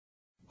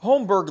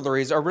Home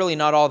burglaries are really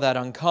not all that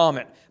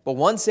uncommon, but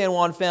one San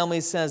Juan family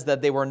says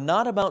that they were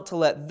not about to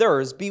let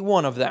theirs be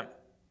one of them.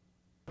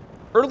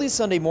 Early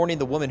Sunday morning,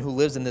 the woman who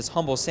lives in this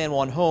humble San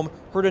Juan home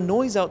heard a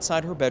noise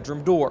outside her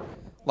bedroom door.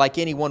 Like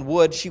anyone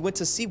would, she went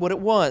to see what it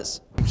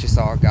was. She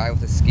saw a guy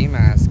with a ski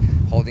mask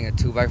holding a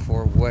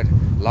 2x4 wood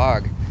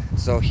log.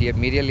 So he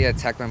immediately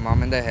attacked my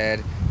mom in the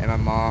head, and my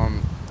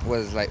mom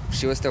was like,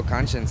 she was still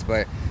conscious,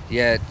 but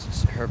yet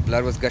her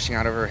blood was gushing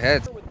out of her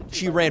head.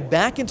 She ran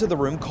back into the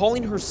room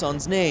calling her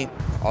son's name.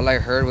 All I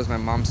heard was my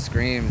mom's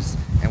screams,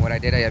 and what I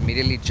did, I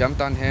immediately jumped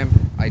on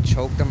him. I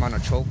choked him on a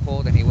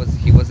chokehold, and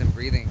he wasn't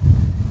breathing.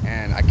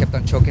 And I kept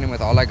on choking him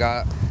with all I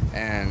got,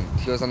 and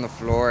he was on the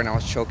floor, and I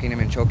was choking him,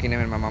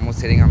 and my mom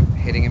was hitting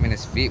him in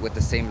his feet with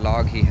the same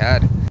log he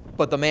had.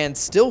 But the man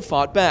still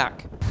fought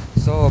back.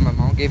 So my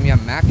mom gave me a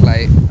Mac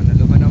light, an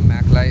aluminum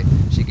Mac light.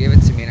 She gave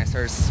it to me, and I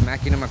started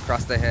smacking him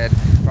across the head,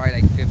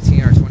 probably like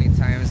 15 or 20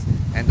 times,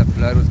 and the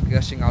blood was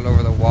gushing all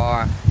over the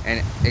wall.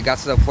 And it got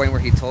to the point where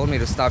he told me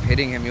to stop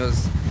hitting him.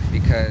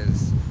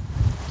 Because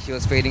he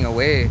was fading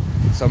away.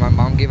 So my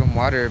mom gave him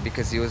water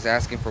because he was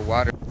asking for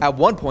water. At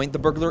one point, the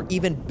burglar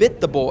even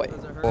bit the boy.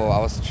 Oh, I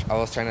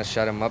was trying to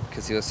shut him up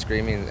because he was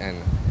screaming, and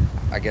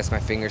I guess my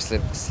finger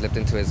slipped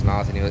into his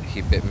mouth, and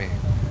he bit me.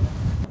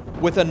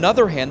 With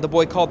another hand, the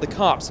boy called the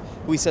cops,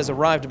 who he says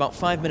arrived about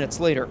 5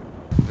 minutes later.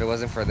 If it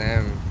wasn't for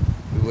them,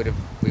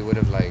 we would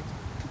have like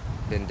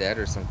been dead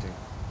or something.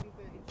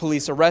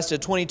 Police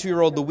arrested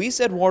 22-year-old Luis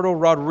Eduardo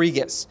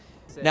Rodriguez.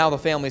 Now the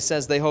family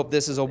says they hope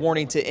this is a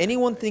warning to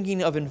anyone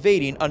thinking of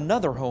invading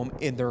another home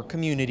in their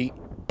community.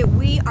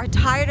 We are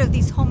tired of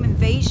these home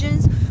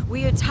invasions.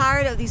 We are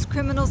tired of these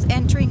criminals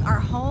entering our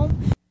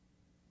home.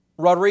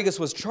 Rodriguez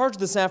was charged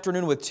this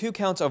afternoon with 2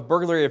 counts of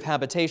burglary of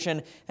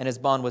habitation, and his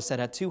bond was set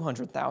at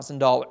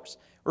 $200,000.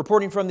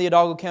 Reporting from the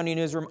Hidalgo County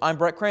Newsroom, I'm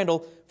Brett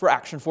Crandall for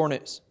Action 4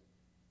 News.